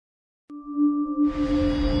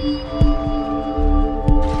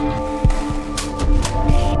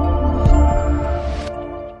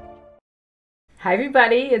Hi,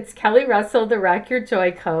 everybody. It's Kelly Russell, the Rock Your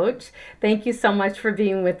Joy Coach. Thank you so much for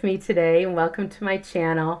being with me today, and welcome to my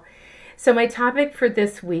channel. So my topic for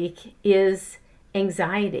this week is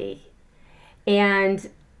anxiety. And,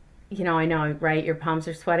 I know, right? Your palms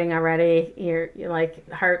are sweating already. You're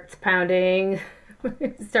like, heart's pounding,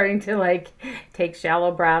 starting to take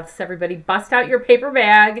shallow breaths. Everybody bust out your paper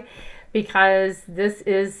bag because this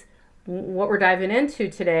is what we're diving into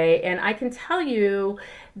today. And I can tell you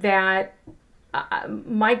that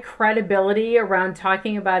my credibility around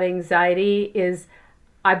talking about anxiety is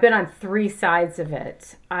I've been on three sides of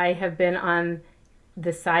it. I have been on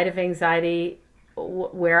the side of anxiety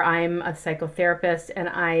where I'm a psychotherapist and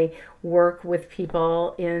I work with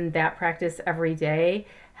people in that practice every day,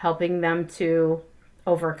 helping them to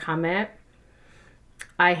overcome it.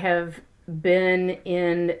 I have been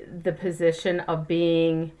in the position of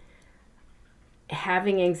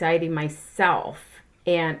having anxiety myself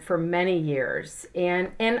and for many years and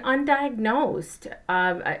undiagnosed.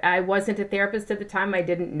 I wasn't a therapist at the time. I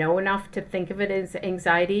didn't know enough to think of it as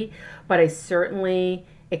anxiety, but I certainly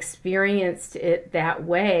experienced it that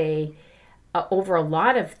way over a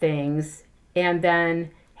lot of things, and then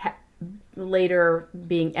later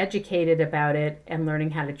being educated about it and learning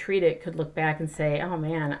how to treat it, could look back and say, oh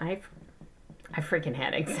man, I freaking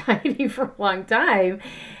had anxiety for a long time.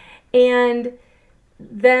 And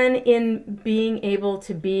then in being able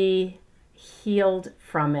to be healed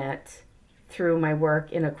from it through my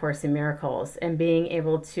work in A Course in Miracles, and being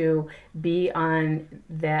able to be on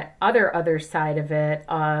that other side of it,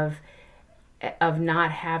 of not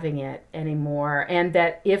having it anymore. And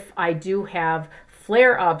that if I do have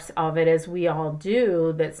flare-ups of it, as we all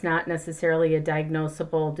do, that's not necessarily a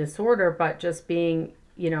diagnosable disorder, but just being,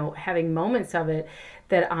 having moments of it,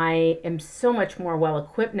 that I am so much more well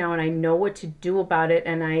equipped now, and I know what to do about it,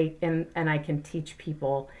 and I can teach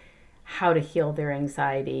people how to heal their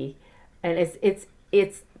anxiety. And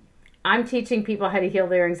it's I'm teaching people how to heal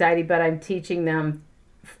their anxiety, but I'm teaching them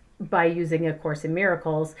by using A Course in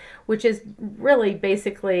Miracles, which is really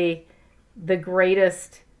basically the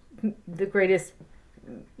greatest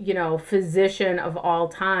physician of all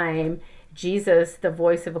time, Jesus, the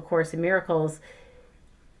voice of A Course in Miracles,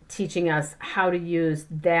 teaching us how to use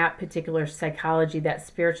that particular psychology, that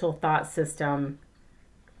spiritual thought system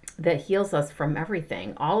that heals us from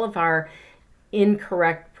everything, all of our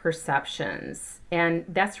incorrect perceptions. And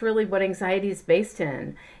that's really what anxiety is based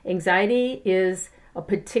in. Anxiety is a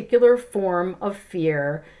particular form of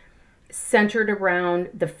fear centered around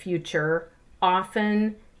the future,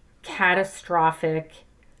 often catastrophic,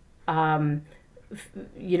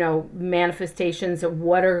 manifestations of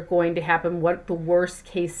what are going to happen, what the worst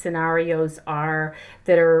case scenarios are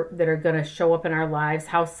that are going to show up in our lives,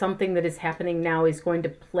 how something that is happening now is going to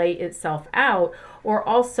play itself out, or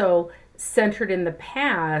also centered in the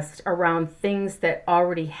past around things that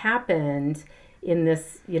already happened in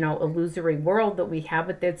this, illusory world that we have,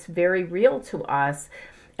 but that's very real to us.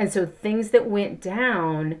 And so things that went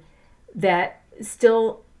down that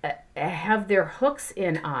still have their hooks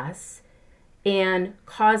in us and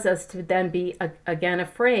cause us to then be again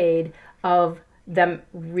afraid of them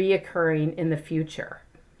reoccurring in the future.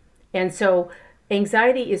 And so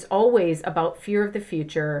anxiety is always about fear of the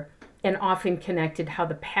future, and often connected how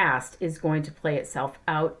the past is going to play itself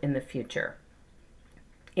out in the future.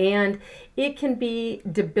 And it can be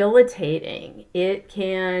debilitating. It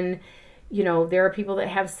can, there are people that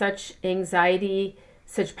have such anxiety,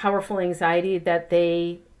 such powerful anxiety, that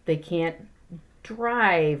they can't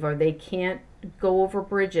drive, or they can't go over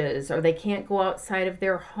bridges, or they can't go outside of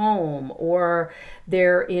their home, or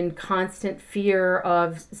they're in constant fear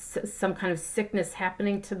of some kind of sickness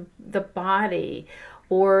happening to the body,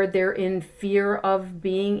 or they're in fear of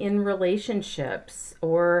being in relationships,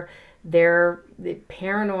 or they're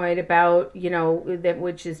paranoid about, that,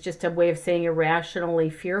 which is just a way of saying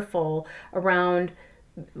irrationally fearful around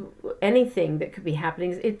anything that could be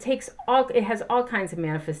happening. It has all kinds of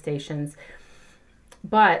manifestations.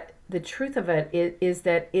 But the truth of it is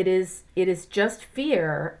that it is just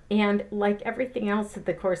fear, and like everything else that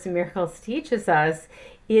the Course in Miracles teaches us,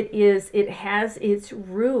 it has its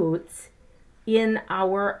roots in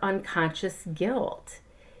our unconscious guilt.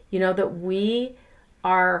 That we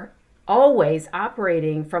are always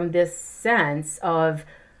operating from this sense of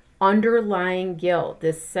underlying guilt,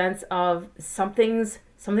 this sense of something's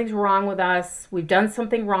wrong with us. We've done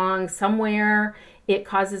something wrong somewhere. It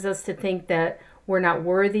causes us to think that we're not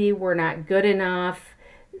worthy, we're not good enough,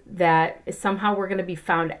 that somehow we're going to be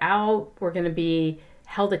found out, we're going to be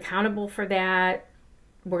held accountable for that,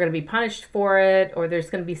 we're going to be punished for it, or there's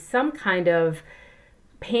going to be some kind of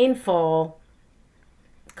painful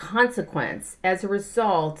consequence as a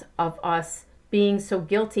result of us being so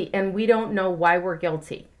guilty, and we don't know why we're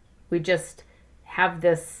guilty. We just have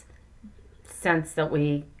this sense that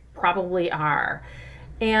we probably are.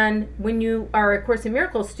 And when you are a Course in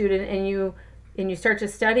Miracles student and you start to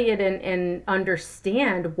study it and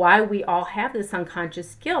understand why we all have this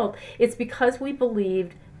unconscious guilt, it's because we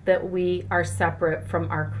believed that we are separate from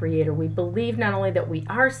our Creator. We believe not only that we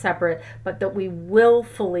are separate, but that we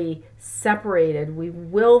willfully separated, we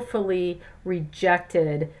willfully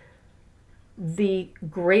rejected the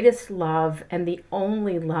greatest love and the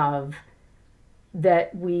only love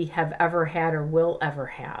that we have ever had or will ever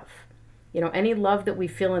have. You know, any love that we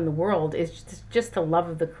feel in the world is just the love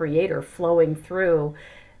of the Creator flowing through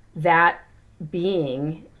that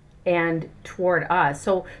being and toward us.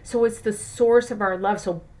 So it's the source of our love.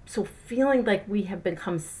 So feeling like we have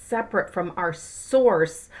become separate from our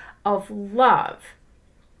source of love,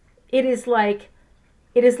 it is like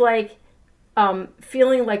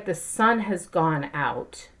feeling like the sun has gone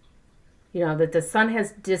out, you know, that the sun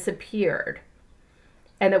has disappeared,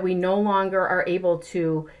 and that we no longer are able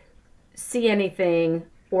to see anything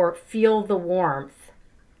or feel the warmth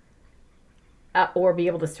or be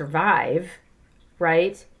able to survive,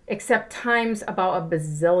 right? Except times about a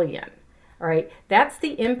bazillion. All right, that's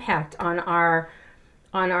the impact on our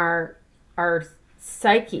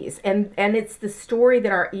psyches, and it's the story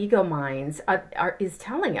that our ego minds is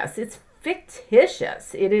telling us. It's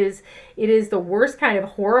fictitious. It is the worst kind of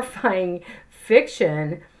horrifying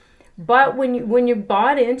fiction. But when you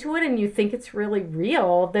bought into it and you think it's really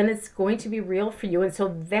real, then it's going to be real for you. And so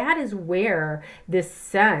that is where this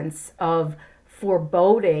sense of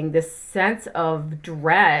foreboding, this sense of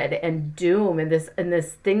dread and doom, and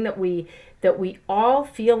this thing that we all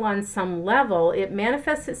feel on some level, it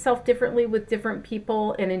manifests itself differently with different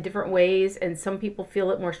people and in different ways, and some people feel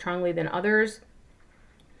it more strongly than others,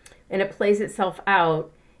 and it plays itself out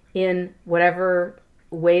in whatever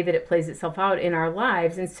way that it plays itself out in our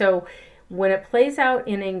lives. And so when it plays out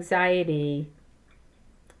in anxiety,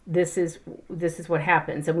 this is what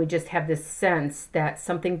happens, and we just have this sense that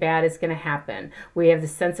something bad is going to happen. We have the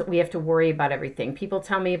sense that we have to worry about everything. People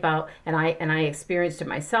tell me about, and I experienced it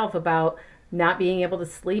myself, about not being able to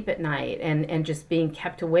sleep at night and just being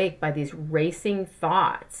kept awake by these racing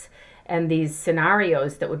thoughts and these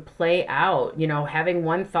scenarios that would play out, you know, having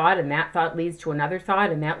one thought and that thought leads to another thought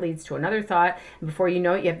and that leads to another thought. And before you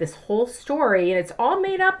know it, you have this whole story and it's all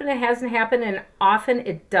made up and it hasn't happened, and often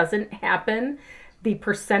it doesn't happen. The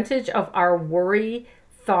percentage of our worry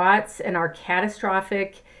thoughts and our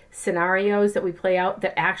catastrophic scenarios that we play out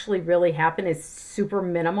that actually really happen is super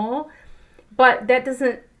minimal. But that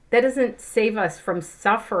doesn't save us from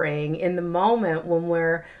suffering in the moment when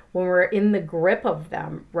we're in the grip of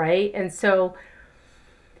them, right? And so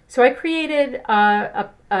I created I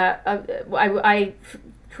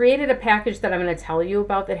created a package that I'm going to tell you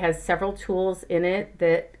about that has several tools in it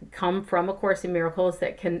that come from A Course in Miracles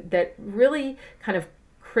that really kind of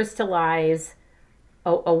crystallize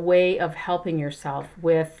a way of helping yourself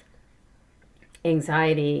with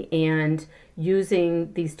anxiety and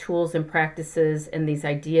using these tools and practices and these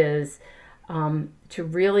ideas to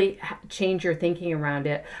really change your thinking around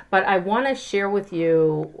it. But I want to share with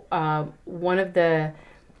you one of the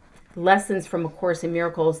lessons from A Course in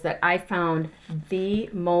Miracles that I found the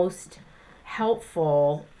most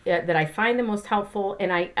helpful, that I find the most helpful,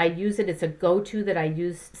 and I use it. It's a go-to that I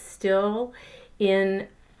use still in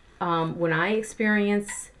when I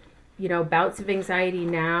experience, you know, bouts of anxiety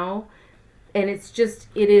now. And it's just,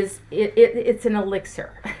 it's an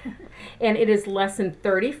elixir. And it is lesson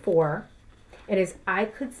 34. It is, I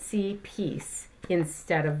could see peace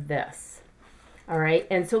instead of this. All right.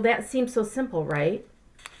 And so that seems so simple, right?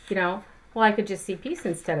 You know, well, I could just see peace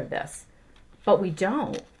instead of this. But we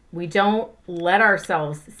don't. We don't let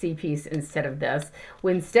ourselves see peace instead of this.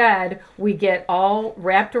 Instead, we get all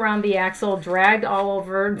wrapped around the axle, dragged all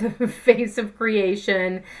over the face of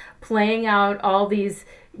creation, playing out all these,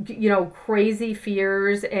 you know, crazy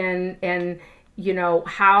fears and you know,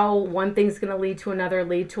 how one thing's going to lead to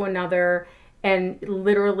another. And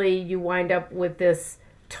literally you wind up with this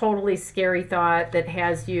totally scary thought that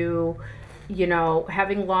has you, you know,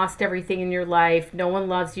 having lost everything in your life. No one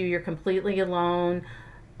loves you. You're completely alone.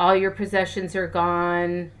 All your possessions are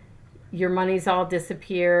gone. Your money's all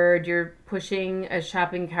disappeared. You're pushing a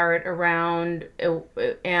shopping cart around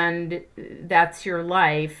and that's your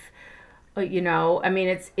life. You know, I mean,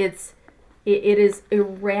 it is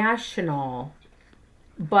irrational,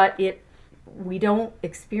 but we don't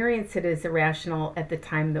experience it as irrational at the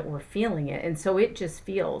time that we're feeling it. And so it just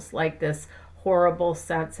feels like this horrible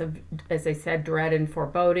sense of, as I said, dread and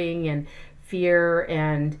foreboding, and fear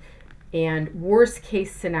and worst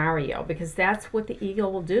case scenario, because that's what the ego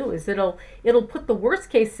will do, is it'll put the worst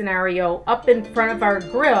case scenario up in front of our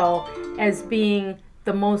grill as being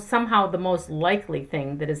the most likely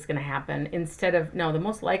thing that is going to happen, instead of, no, the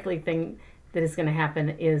most likely thing that is going to happen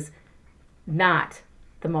is not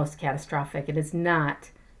the most catastrophic. It is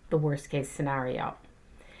not the worst case scenario.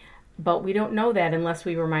 But we don't know that unless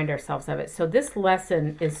we remind ourselves of it. So this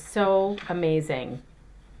lesson is so amazing.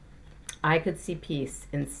 I could see peace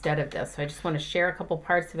instead of this. So I just want to share a couple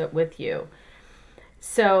parts of it with you.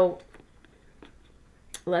 So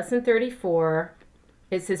lesson 34,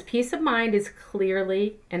 it says, peace of mind is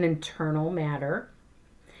clearly an internal matter.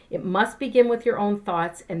 It must begin with your own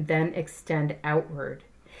thoughts and then extend outward.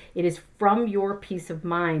 It is from your peace of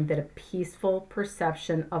mind that a peaceful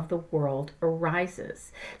perception of the world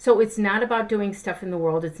arises. So it's not about doing stuff in the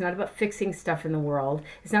world. It's not about fixing stuff in the world.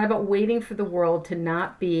 It's not about waiting for the world to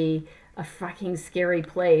not be a fucking scary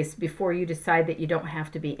place before you decide that you don't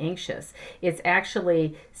have to be anxious. It's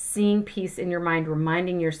actually seeing peace in your mind,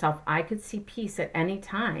 reminding yourself, I could see peace at any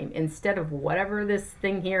time, instead of whatever this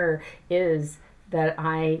thing here is that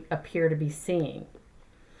I appear to be seeing.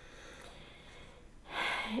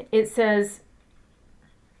 It says,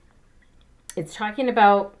 it's talking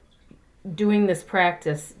about doing this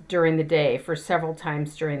practice during the day, for several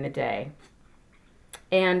times during the day.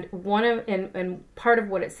 And part of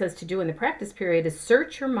what it says to do in the practice period is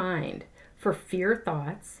search your mind for fear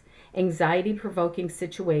thoughts, anxiety-provoking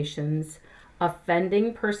situations,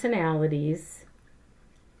 offending personalities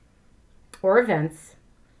or events,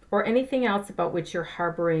 or anything else about which you're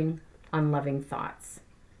harboring unloving thoughts.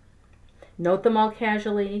 Note them all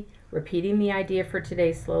casually, repeating the idea for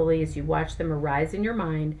today slowly as you watch them arise in your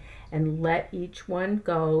mind, and let each one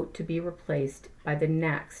go to be replaced by the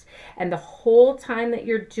next. And the whole time that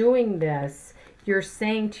you're doing this, you're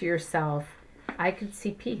saying to yourself, I could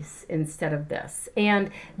see peace instead of this. And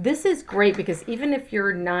this is great, because even if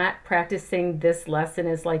you're not practicing this lesson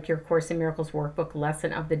as like your Course in Miracles workbook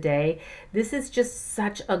lesson of the day, this is just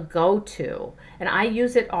such a go-to. And I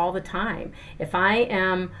use it all the time. If I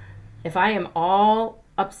am all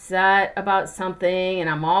upset about something and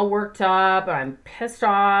I'm all worked up, or I'm pissed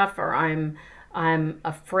off, or I'm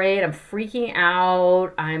afraid, I'm freaking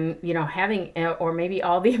out, I'm having, or maybe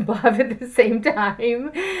all the above at the same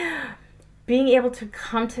time, being able to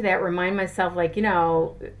come to that, remind myself, like,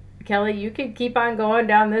 Kelly, you could keep on going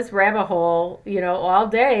down this rabbit hole, all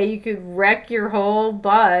day. You could wreck your whole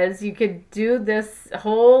buzz. You could do this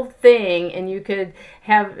whole thing and you could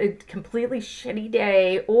have a completely shitty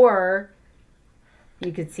day, or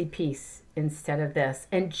you could see peace instead of this.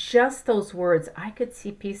 And just those words, I could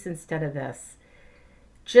see peace instead of this,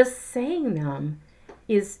 just saying them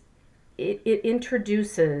it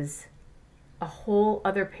introduces a whole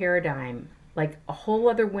other paradigm, like a whole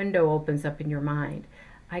other window opens up in your mind.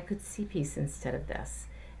 I could see peace instead of this.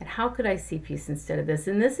 And how could I see peace instead of this?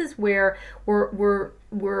 And this is where we're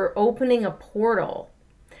opening a portal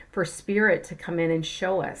for Spirit to come in and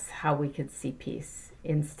show us how we could see peace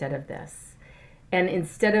instead of this. And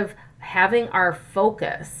instead of having our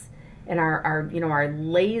focus and our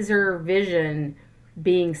laser vision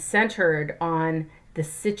being centered on the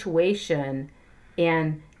situation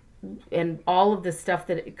and all of the stuff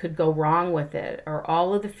that it could go wrong with it, or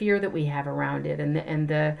all of the fear that we have around it, and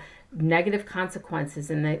the negative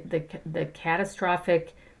consequences and the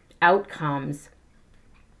catastrophic outcomes,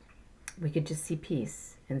 we could just see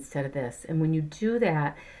peace instead of this. And when you do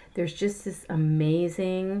that, there's just this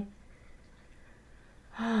amazing,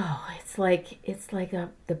 it's like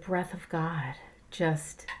the breath of God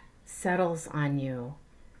just settles on you,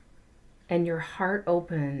 and your heart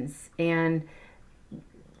opens, and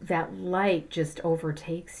that light just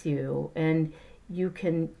overtakes you, and you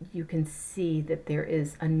can see that there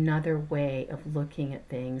is another way of looking at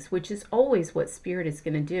things, which is always what Spirit is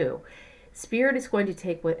going to do. Spirit is going to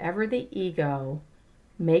take whatever the ego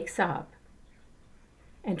makes up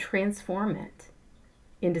and transform it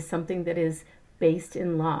into something that is based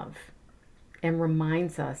in love and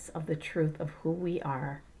reminds us of the truth of who we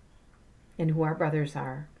are and who our brothers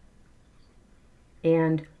are,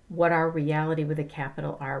 and what our reality with a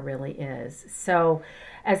capital R really is. So,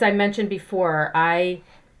 as I mentioned before, I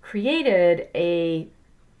created a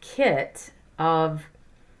kit of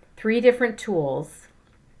 3 different tools.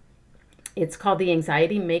 It's called the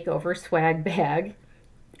Anxiety Makeover Swag Bag,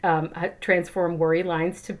 Transform Worry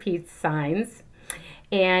Lines to Peace Signs.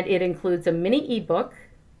 And it includes a mini ebook,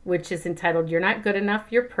 which is entitled You're Not Good Enough,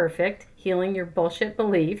 You're Perfect, Healing Your Bullshit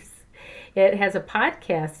Beliefs. It has a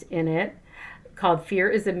podcast in it called Fear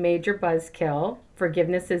is a Major Buzzkill,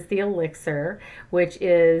 Forgiveness is the Elixir, which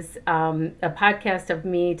is a podcast of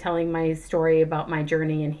me telling my story about my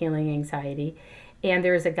journey in healing anxiety. And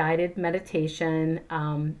there's a guided meditation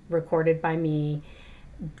recorded by me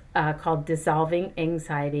called Dissolving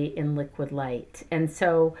Anxiety in Liquid Light. And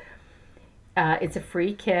so it's a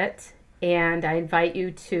free kit, and I invite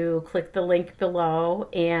you to click the link below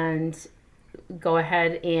and go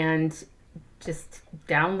ahead and just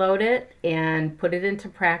download it and put it into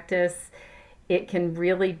practice. It can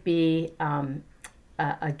really be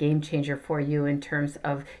a game changer for you in terms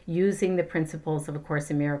of using the principles of A Course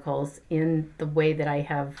in Miracles in the way that I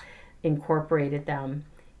have incorporated them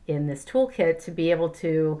in this toolkit, to be able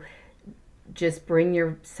to just bring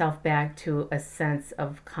yourself back to a sense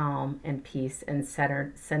of calm and peace and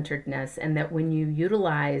centeredness. And that when you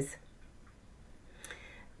utilize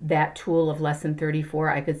that tool of lesson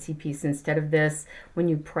 34, I could see peace instead of this, when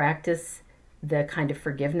you practice the kind of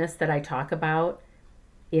forgiveness that I talk about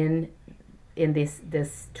in this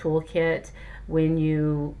toolkit, when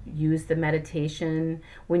you use the meditation,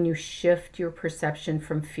 when you shift your perception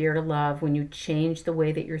from fear to love, when you change the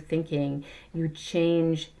way that you're thinking, you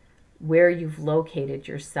change where you've located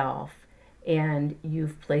yourself, and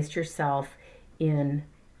you've placed yourself in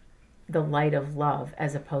the light of love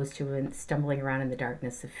as opposed to stumbling around in the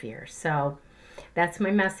darkness of fear. So that's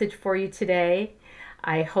my message for you today.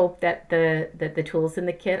 I hope that the tools in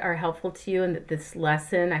the kit are helpful to you, and that this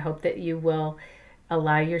lesson, I hope that you will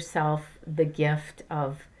allow yourself the gift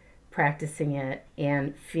of practicing it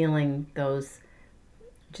and feeling those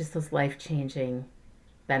life-changing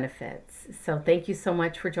benefits. So thank you so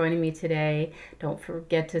much for joining me today. Don't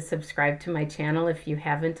forget to subscribe to my channel if you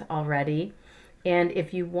haven't already. And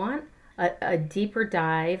if you want a deeper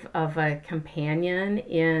dive of a companion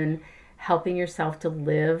in helping yourself to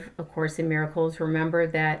live A Course in Miracles, remember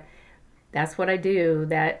that that's what I do.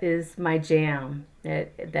 That is my jam.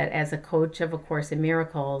 That as a coach of A Course in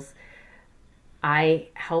Miracles, I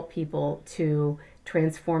help people to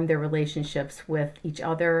transform their relationships with each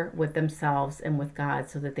other, with themselves, and with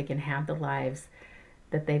God, so that they can have the lives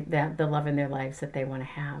the love in their lives that they want to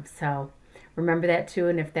have. So remember that too.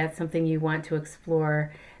 And if that's something you want to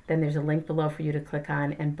explore, then there's a link below for you to click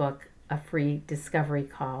on and book a free discovery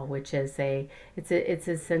call, which is it's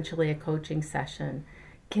essentially a coaching session.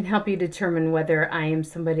 Can help you determine whether I am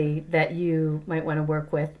somebody that you might want to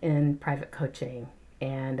work with in private coaching,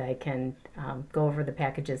 and I can go over the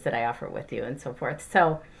packages that I offer with you and so forth.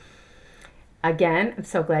 So again, I'm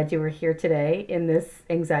so glad you were here today in this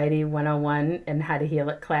Anxiety 101 and How to Heal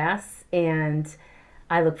It class, and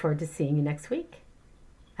I look forward to seeing you next week.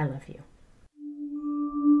 I love you.